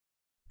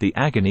The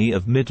agony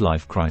of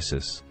midlife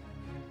crisis.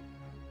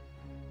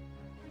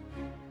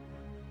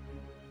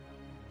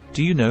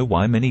 Do you know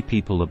why many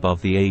people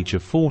above the age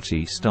of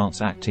 40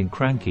 starts acting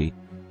cranky,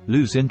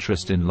 lose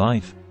interest in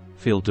life,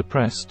 feel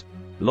depressed,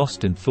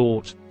 lost in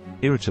thought,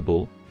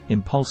 irritable,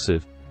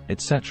 impulsive,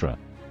 etc.?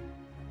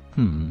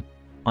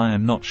 I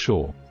am not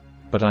sure.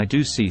 But I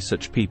do see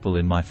such people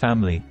in my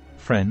family,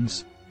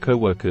 friends,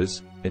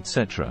 co-workers,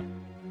 etc.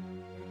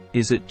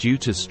 Is it due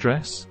to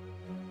stress?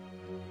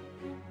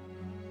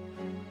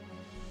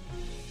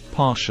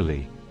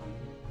 Partially.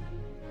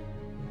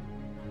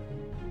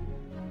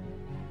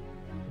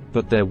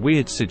 But their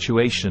weird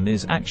situation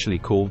is actually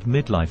called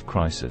midlife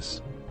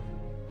crisis.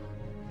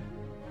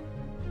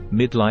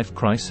 Midlife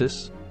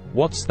crisis?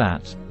 What's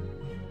that?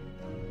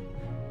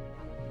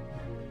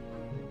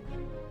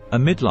 A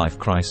midlife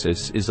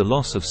crisis is a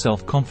loss of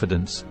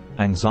self-confidence,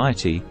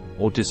 anxiety,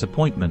 or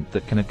disappointment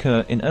that can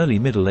occur in early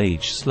middle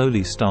age,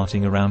 slowly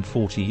starting around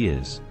 40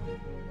 years.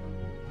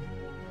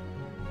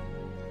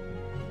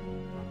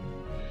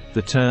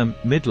 The term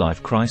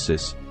midlife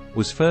crisis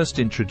was first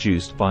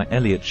introduced by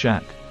Elliott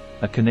Jaques,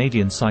 a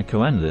Canadian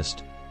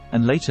psychoanalyst,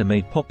 and later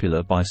made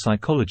popular by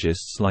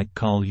psychologists like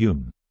Carl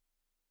Jung.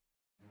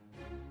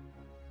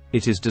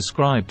 It is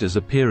described as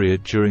a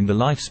period during the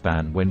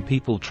lifespan when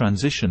people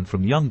transition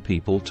from young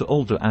people to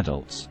older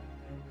adults.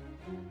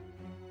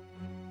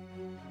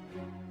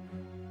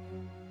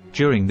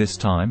 During this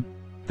time,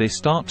 they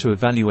start to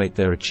evaluate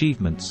their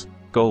achievements,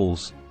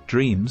 goals,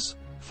 dreams,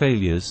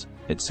 failures,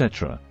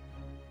 etc.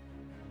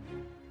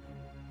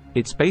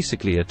 It's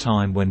basically a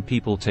time when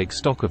people take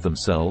stock of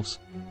themselves,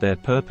 their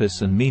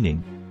purpose and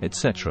meaning,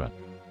 etc.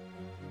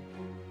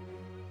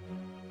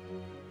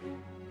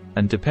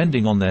 And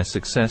depending on their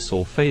success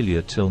or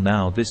failure till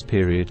now, this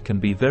period can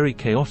be very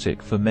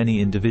chaotic for many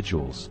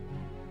individuals.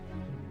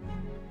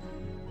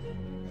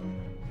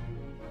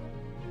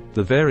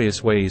 The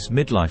various ways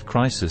midlife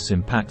crisis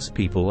impacts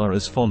people are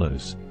as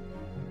follows.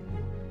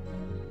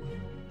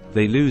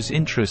 They lose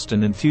interest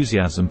and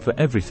enthusiasm for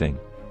everything,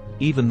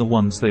 even the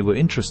ones they were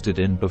interested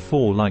in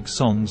before, like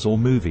songs or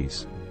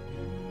movies.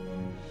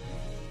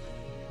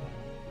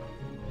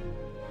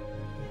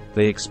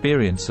 They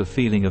experience a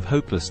feeling of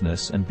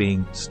hopelessness and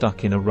being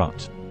stuck in a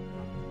rut.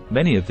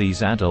 Many of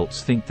these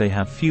adults think they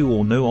have few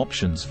or no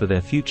options for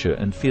their future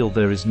and feel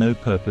there is no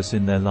purpose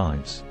in their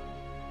lives.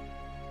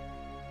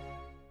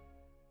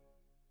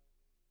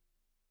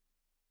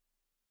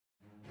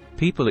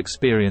 People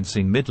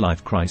experiencing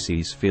midlife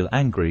crises feel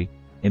angry,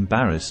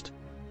 embarrassed,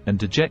 and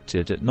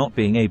dejected at not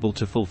being able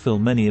to fulfill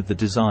many of the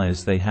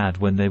desires they had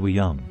when they were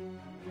young.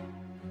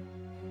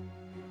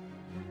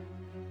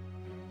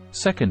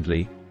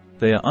 Secondly,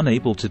 they are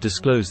unable to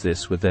disclose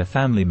this with their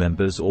family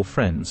members or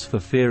friends for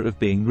fear of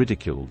being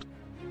ridiculed.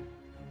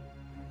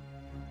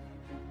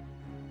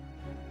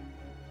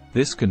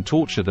 This can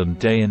torture them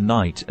day and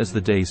night as the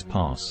days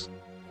pass.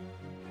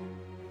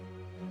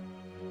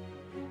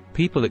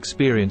 People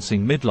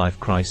experiencing midlife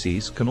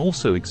crises can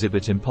also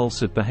exhibit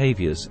impulsive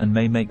behaviors and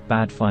may make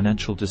bad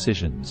financial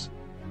decisions.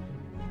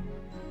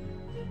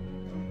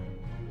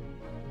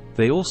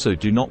 They also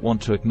do not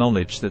want to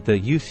acknowledge that their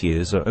youth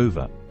years are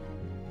over.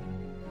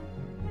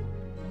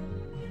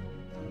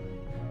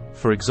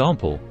 For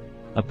example,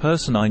 a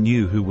person I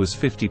knew who was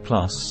 50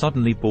 plus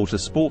suddenly bought a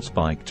sports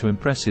bike to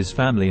impress his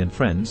family and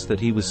friends that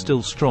he was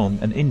still strong,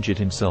 and injured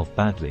himself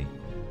badly.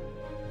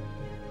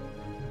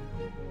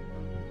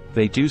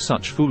 They do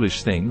such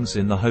foolish things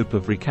in the hope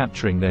of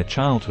recapturing their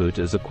childhood,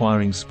 as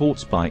acquiring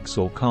sports bikes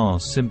or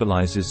cars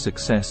symbolizes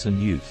success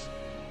and youth.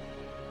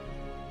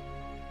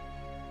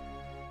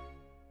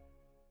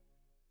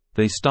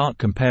 They start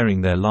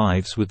comparing their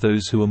lives with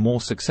those who are more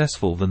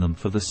successful than them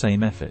for the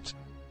same effort.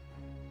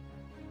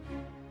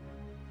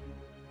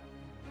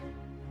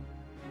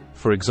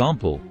 For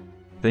example,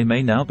 they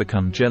may now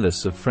become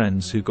jealous of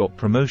friends who got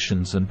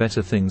promotions and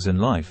better things in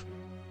life,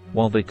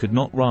 while they could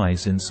not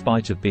rise in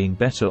spite of being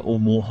better or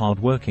more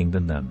hardworking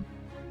than them.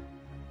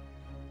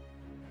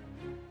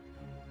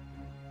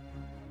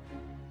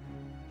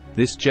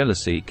 This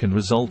jealousy can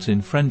result in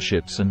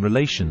friendships and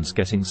relations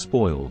getting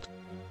spoiled.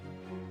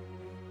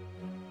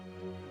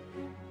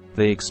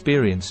 They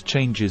experience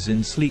changes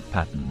in sleep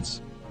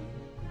patterns.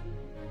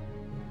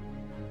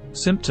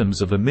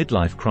 Symptoms of a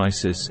midlife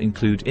crisis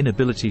include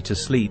inability to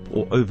sleep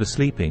or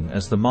oversleeping,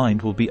 as the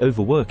mind will be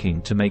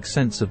overworking to make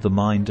sense of the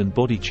mind and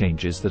body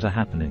changes that are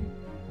happening.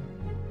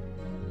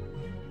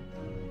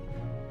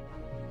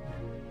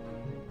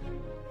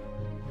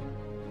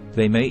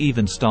 They may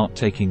even start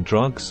taking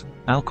drugs,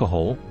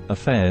 alcohol,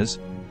 affairs,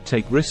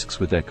 take risks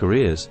with their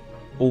careers,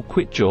 or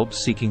quit jobs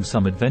seeking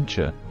some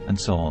adventure, and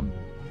so on.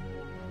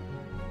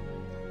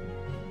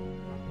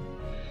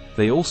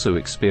 They also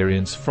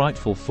experience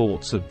frightful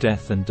thoughts of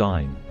death and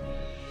dying.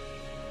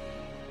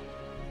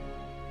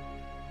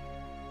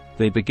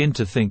 They begin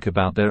to think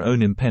about their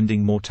own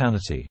impending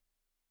mortality.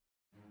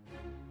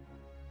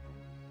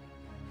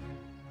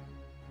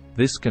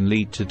 This can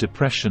lead to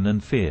depression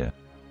and fear.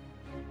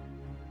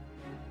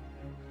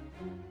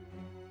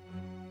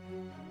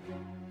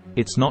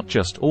 It's not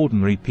just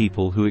ordinary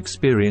people who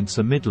experience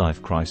a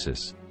midlife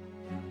crisis.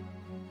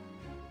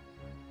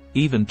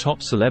 Even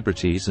top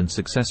celebrities and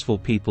successful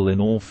people in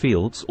all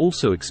fields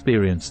also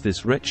experience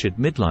this wretched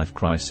midlife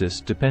crisis,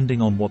 depending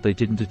on what they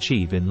didn't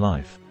achieve in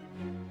life.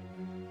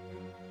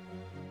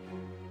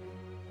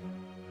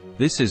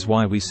 This is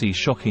why we see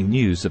shocking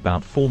news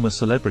about former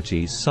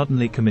celebrities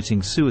suddenly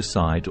committing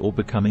suicide or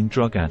becoming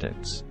drug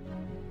addicts.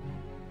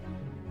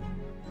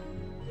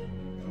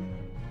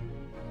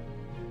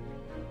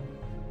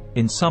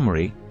 In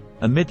summary,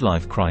 a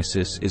midlife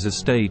crisis is a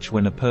stage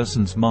when a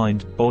person's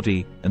mind,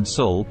 body, and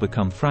soul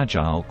become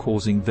fragile,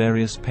 causing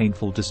various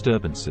painful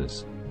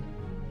disturbances.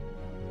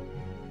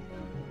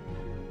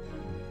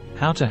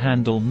 How to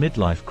handle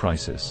midlife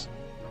crisis.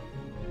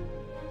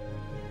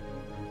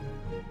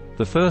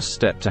 The first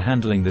step to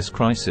handling this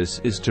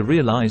crisis is to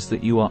realize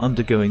that you are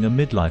undergoing a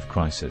midlife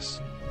crisis.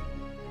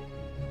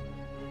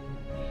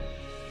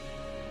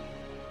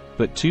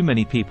 But too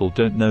many people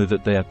don't know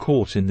that they are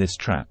caught in this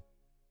trap.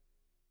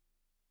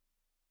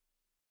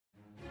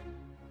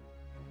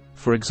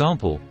 For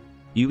example,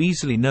 you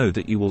easily know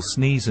that you will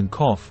sneeze and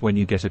cough when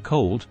you get a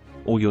cold,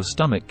 or your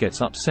stomach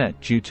gets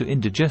upset due to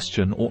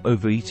indigestion or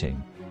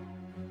overeating.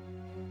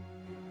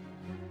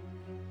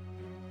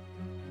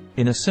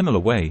 In a similar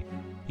way,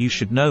 you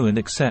should know and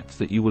accept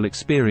that you will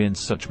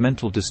experience such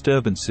mental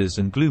disturbances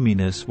and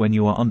gloominess when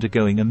you are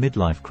undergoing a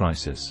midlife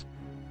crisis.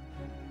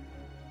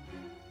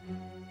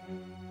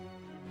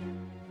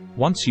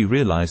 Once you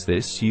realize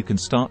this, you can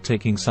start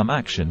taking some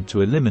action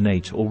to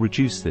eliminate or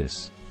reduce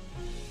this.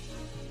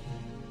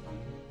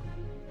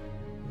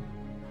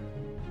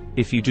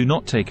 If you do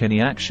not take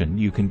any action,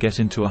 you can get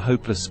into a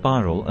hopeless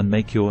spiral and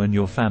make your and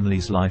your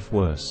family's life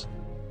worse.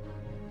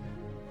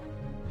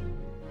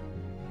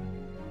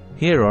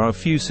 Here are a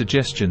few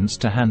suggestions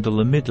to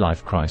handle a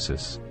midlife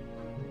crisis.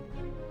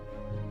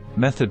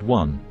 Method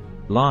 1.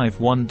 Live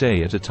one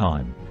day at a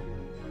time.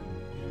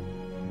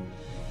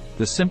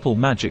 The simple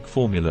magic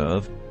formula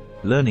of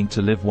learning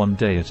to live one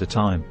day at a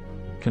time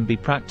can be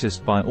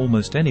practiced by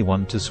almost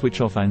anyone to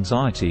switch off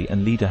anxiety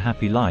and lead a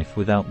happy life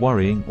without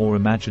worrying or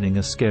imagining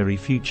a scary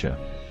future.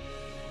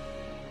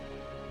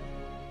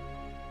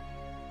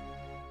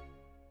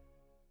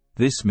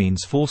 This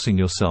means forcing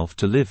yourself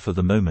to live for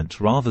the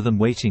moment rather than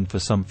waiting for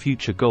some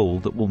future goal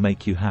that will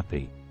make you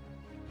happy.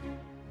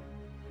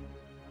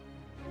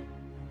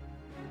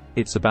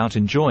 It's about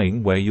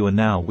enjoying where you are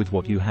now with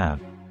what you have.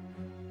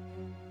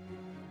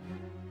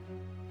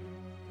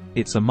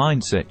 It's a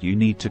mindset you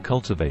need to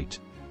cultivate.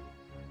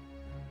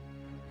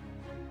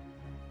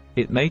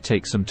 It may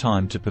take some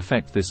time to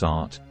perfect this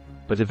art,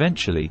 but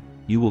eventually,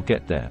 you will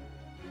get there.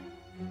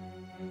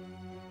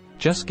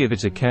 Just give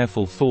it a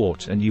careful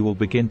thought and you will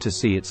begin to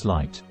see its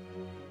light.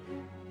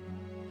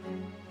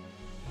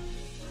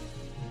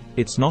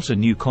 It's not a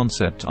new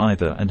concept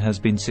either and has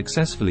been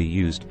successfully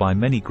used by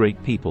many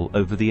great people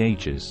over the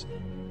ages.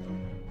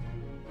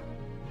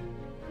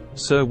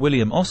 Sir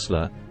William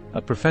Osler,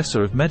 a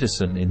professor of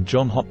medicine in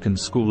Johns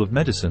Hopkins School of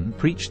Medicine,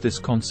 preached this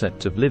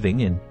concept of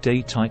living in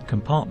day-tight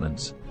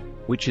compartments,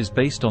 which is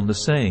based on the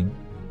saying,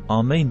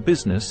 "Our main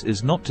business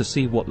is not to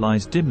see what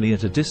lies dimly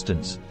at a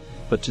distance,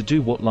 but to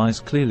do what lies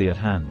clearly at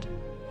hand,"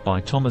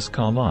 by Thomas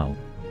Carlyle.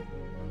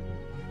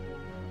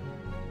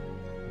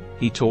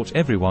 He taught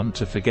everyone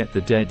to forget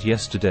the dead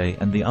yesterday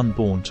and the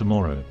unborn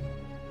tomorrow.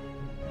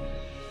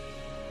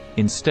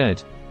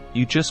 Instead,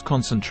 you just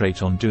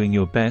concentrate on doing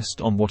your best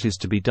on what is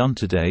to be done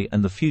today,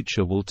 and the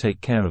future will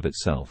take care of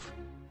itself.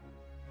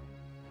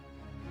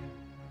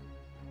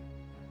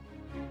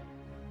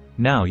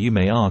 Now you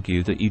may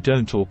argue that you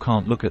don't or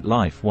can't look at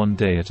life one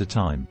day at a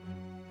time,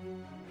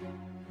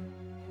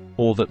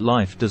 or that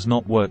life does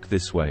not work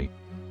this way.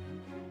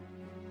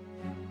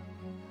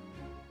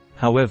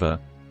 However,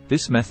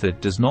 this method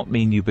does not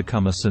mean you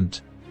become a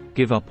saint,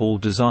 give up all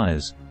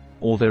desires,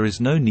 or there is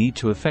no need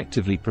to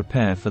effectively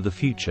prepare for the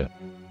future.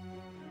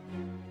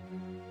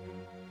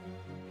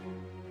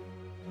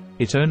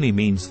 It only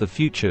means the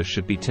future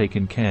should be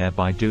taken care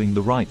by doing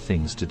the right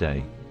things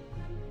today.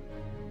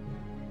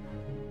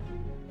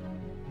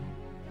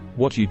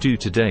 What you do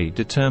today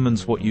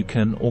determines what you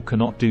can or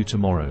cannot do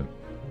tomorrow.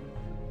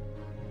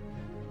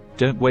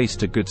 Don't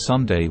waste a good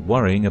Sunday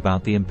worrying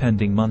about the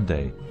impending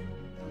Monday.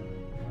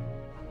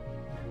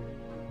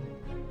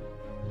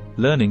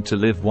 Learning to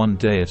live one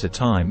day at a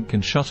time can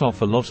shut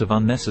off a lot of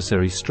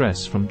unnecessary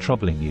stress from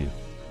troubling you.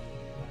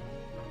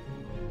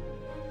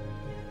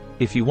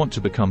 If you want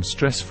to become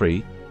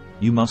stress-free,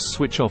 you must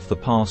switch off the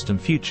past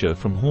and future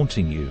from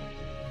haunting you.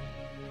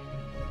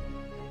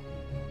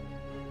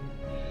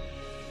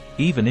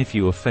 Even if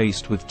you are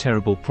faced with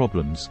terrible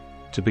problems,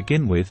 to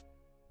begin with,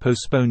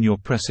 postpone your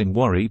pressing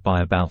worry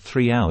by about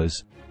 3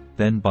 hours,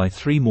 then by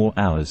 3 more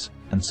hours,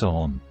 and so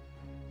on.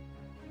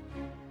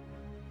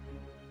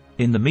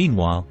 In the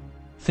meanwhile,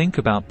 think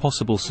about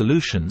possible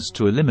solutions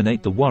to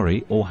eliminate the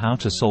worry or how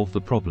to solve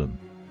the problem.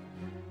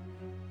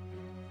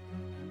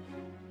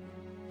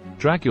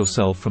 Drag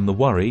yourself from the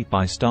worry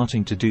by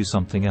starting to do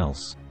something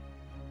else.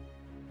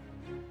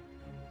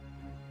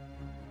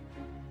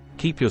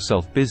 Keep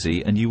yourself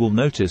busy and you will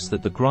notice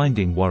that the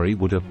grinding worry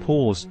would have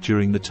paused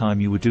during the time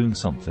you were doing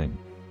something.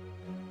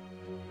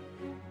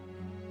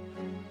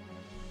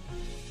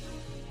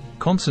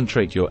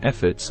 Concentrate your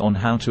efforts on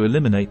how to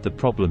eliminate the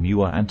problem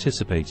you are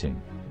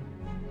anticipating.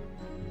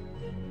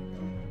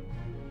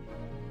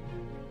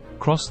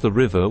 Cross the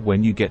river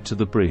when you get to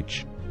the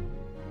bridge.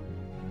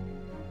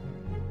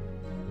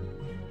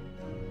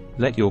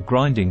 Let your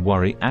grinding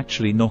worry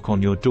actually knock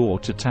on your door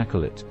to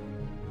tackle it.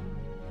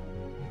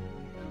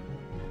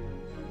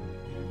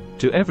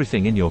 Do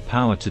everything in your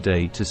power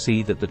today to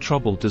see that the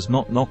trouble does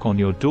not knock on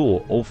your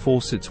door or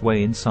force its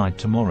way inside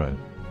tomorrow.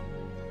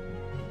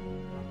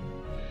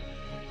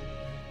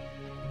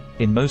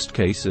 In most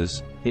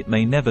cases, it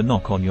may never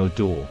knock on your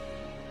door.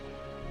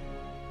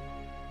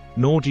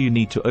 Nor do you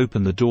need to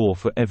open the door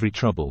for every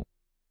trouble.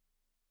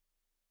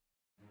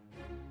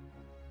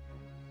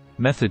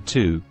 Method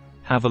 2.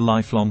 Have a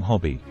lifelong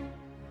hobby.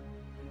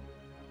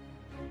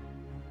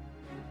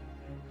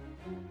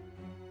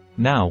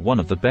 Now, one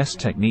of the best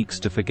techniques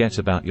to forget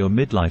about your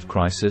midlife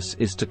crisis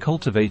is to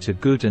cultivate a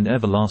good and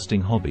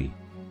everlasting hobby.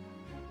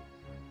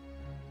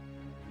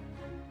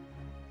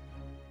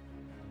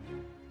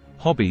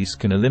 Hobbies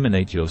can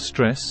eliminate your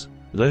stress,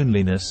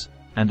 loneliness,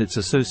 and its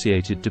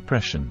associated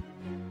depression.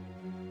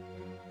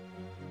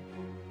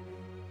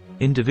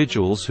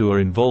 Individuals who are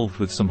involved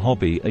with some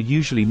hobby are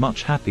usually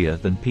much happier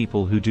than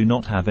people who do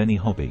not have any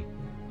hobby.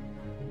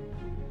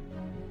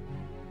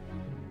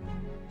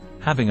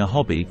 Having a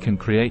hobby can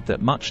create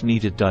that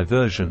much-needed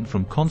diversion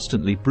from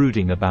constantly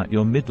brooding about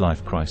your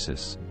midlife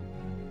crisis.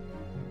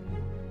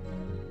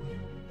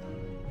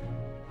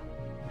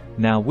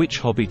 Now, which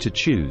hobby to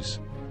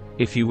choose?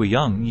 If you were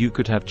young, you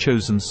could have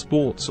chosen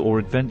sports or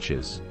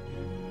adventures.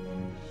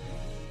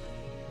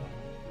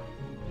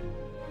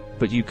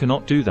 But you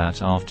cannot do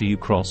that after you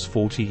cross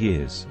 40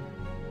 years.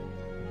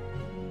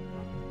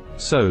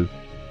 So,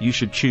 you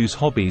should choose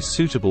hobbies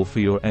suitable for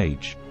your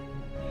age.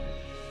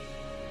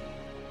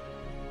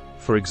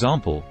 For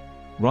example,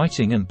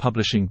 writing and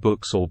publishing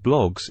books or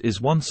blogs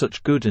is one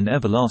such good and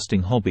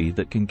everlasting hobby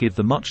that can give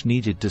the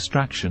much-needed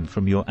distraction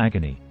from your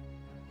agony.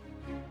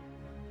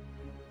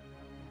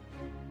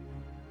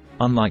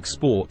 Unlike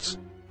sports,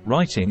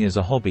 writing is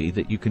a hobby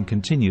that you can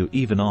continue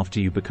even after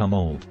you become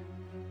old.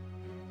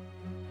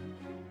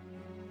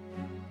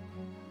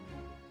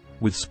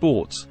 With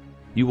sports,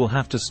 you will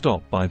have to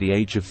stop by the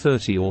age of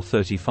 30 or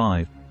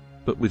 35,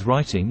 but with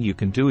writing you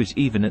can do it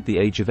even at the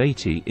age of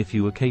 80 if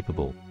you are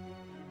capable.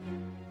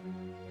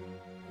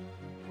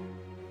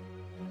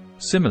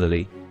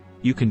 Similarly,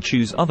 you can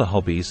choose other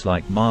hobbies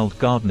like mild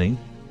gardening,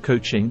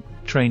 coaching,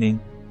 training,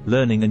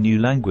 learning a new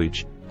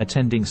language,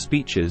 attending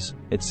speeches,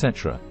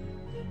 etc.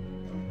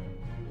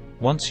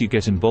 Once you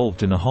get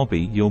involved in a hobby,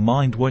 your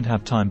mind won't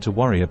have time to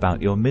worry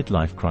about your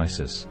midlife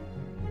crisis.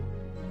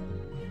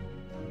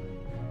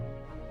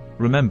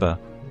 Remember,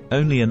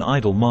 only an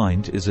idle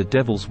mind is a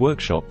devil's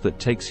workshop that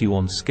takes you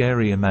on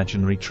scary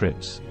imaginary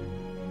trips.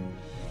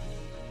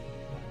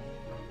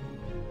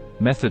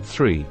 Method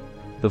 3.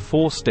 The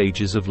 4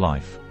 stages of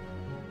life.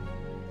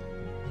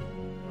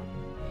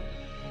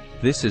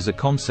 This is a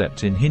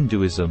concept in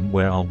Hinduism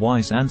where our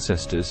wise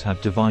ancestors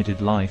have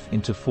divided life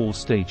into 4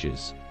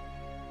 stages.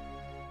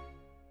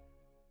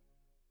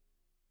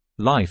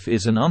 Life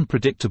is an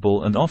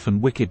unpredictable and often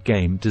wicked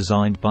game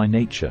designed by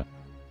nature.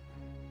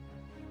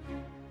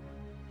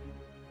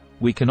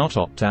 We cannot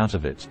opt out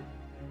of it.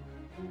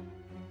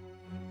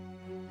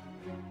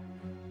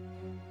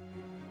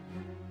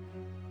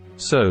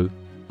 So,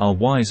 our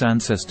wise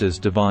ancestors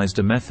devised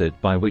a method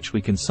by which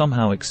we can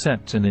somehow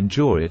accept and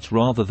enjoy it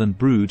rather than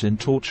brood and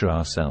torture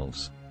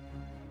ourselves.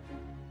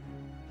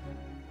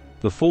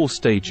 The 4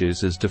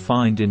 stages as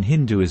defined in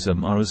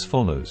Hinduism are as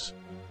follows.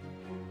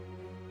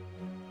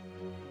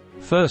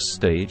 First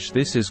stage,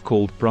 this is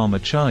called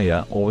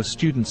brahmacharya, or a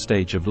student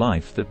stage of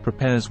life that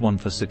prepares one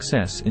for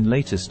success in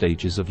later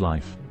stages of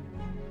life.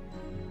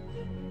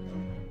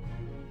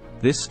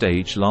 This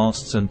stage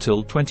lasts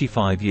until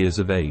 25 years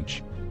of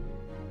age.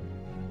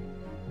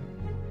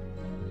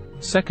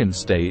 Second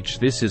stage,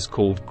 this is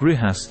called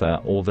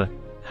grihastha, or the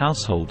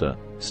householder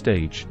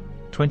stage,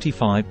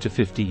 25 to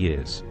 50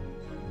 years.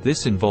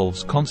 This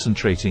involves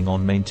concentrating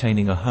on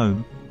maintaining a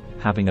home,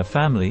 having a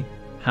family,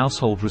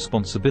 household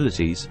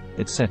responsibilities,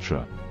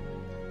 etc.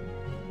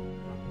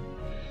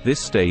 This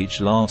stage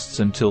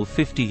lasts until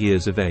 50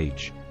 years of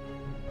age.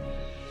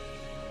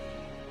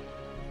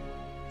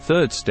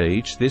 Third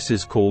stage, this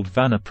is called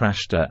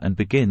vanaprashta and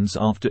begins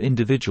after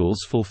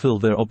individuals fulfill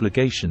their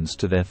obligations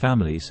to their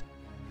families,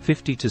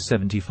 50 to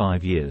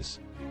 75 years.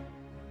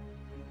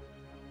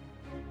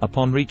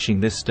 Upon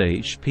reaching this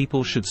stage,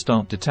 people should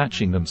start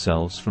detaching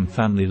themselves from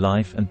family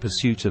life and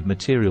pursuit of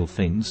material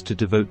things to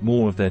devote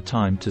more of their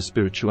time to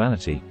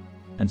spirituality,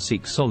 and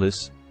seek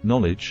solace,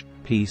 knowledge,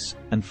 peace,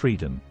 and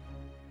freedom.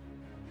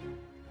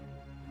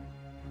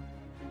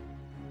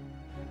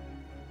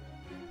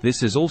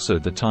 This is also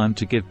the time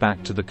to give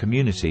back to the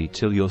community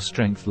till your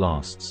strength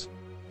lasts.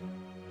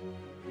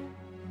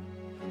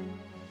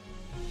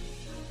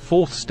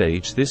 fourth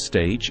stage. This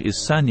stage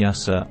is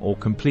sannyasa, or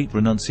complete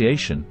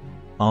renunciation,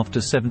 after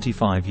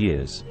 75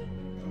 years.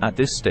 At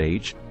this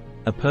stage,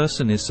 a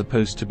person is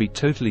supposed to be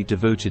totally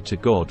devoted to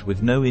God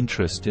with no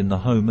interest in the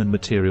home and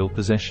material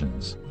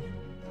possessions.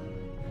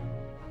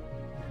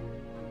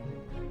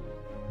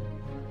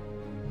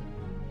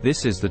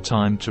 This is the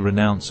time to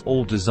renounce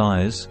all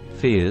desires,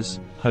 fears,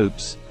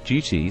 hopes,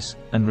 duties,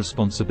 and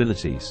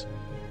responsibilities.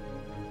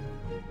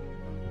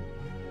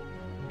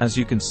 As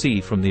you can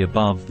see from the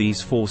above,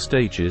 these 4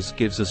 stages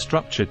gives a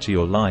structure to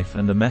your life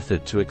and a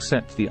method to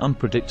accept the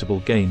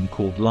unpredictable game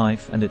called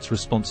life and its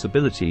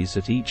responsibilities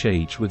at each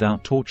age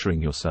without torturing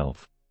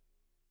yourself.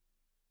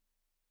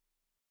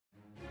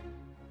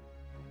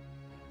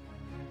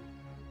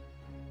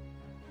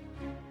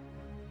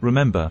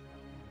 Remember,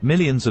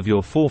 millions of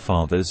your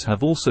forefathers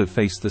have also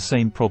faced the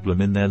same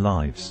problem in their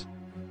lives.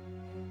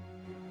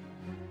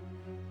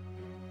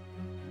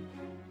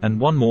 And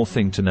one more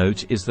thing to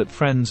note is that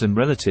friends and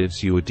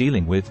relatives you are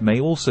dealing with may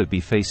also be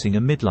facing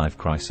a midlife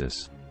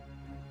crisis.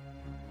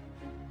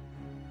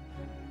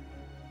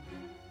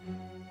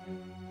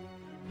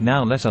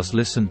 Now let us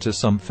listen to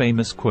some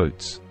famous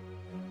quotes.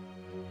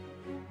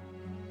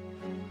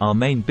 Our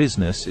main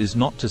business is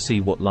not to see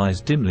what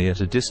lies dimly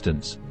at a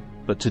distance,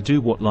 but to do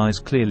what lies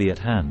clearly at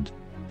hand.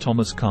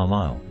 Thomas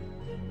Carlyle.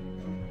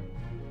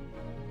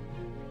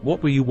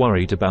 What were you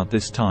worried about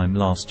this time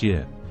last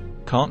year?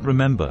 Can't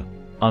remember.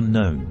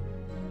 Unknown.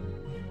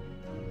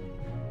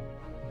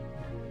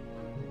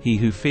 He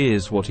who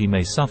fears what he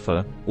may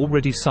suffer,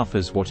 already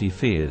suffers what he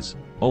fears.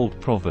 Old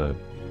proverb.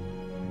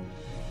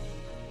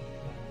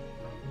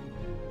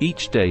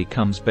 Each day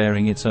comes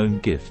bearing its own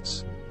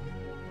gifts.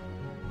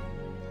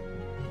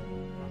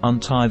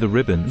 Untie the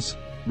ribbons.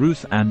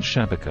 Ruth Ann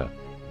Shabaka.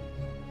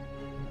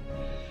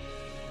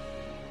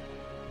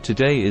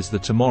 Today is the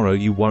tomorrow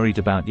you worried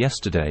about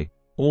yesterday.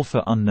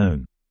 Author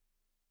unknown.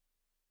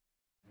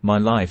 My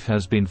life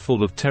has been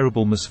full of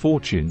terrible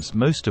misfortunes,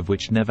 most of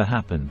which never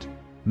happened.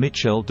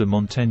 Michel de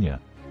Montaigne.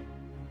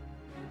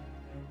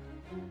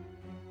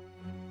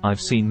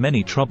 I've seen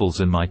many troubles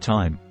in my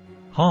time,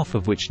 half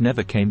of which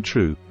never came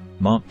true.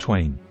 Mark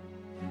Twain.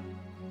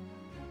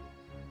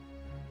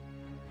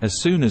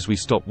 As soon as we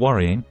stop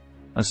worrying,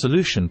 a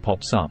solution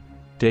pops up.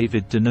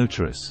 David de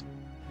Notaris.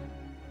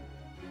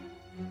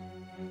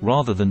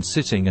 Rather than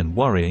sitting and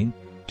worrying,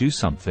 do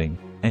something,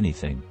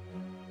 anything.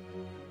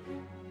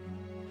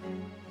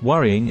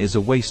 Worrying is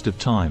a waste of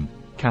time.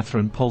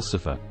 Catherine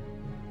Pulsifer.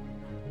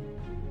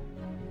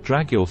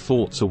 Drag your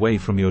thoughts away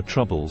from your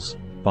troubles,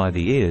 by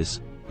the ears,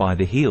 by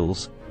the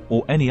heels,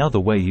 or any other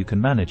way you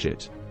can manage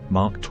it.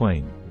 Mark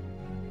Twain.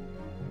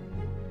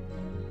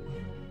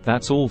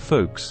 That's all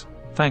folks,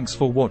 thanks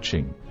for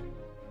watching.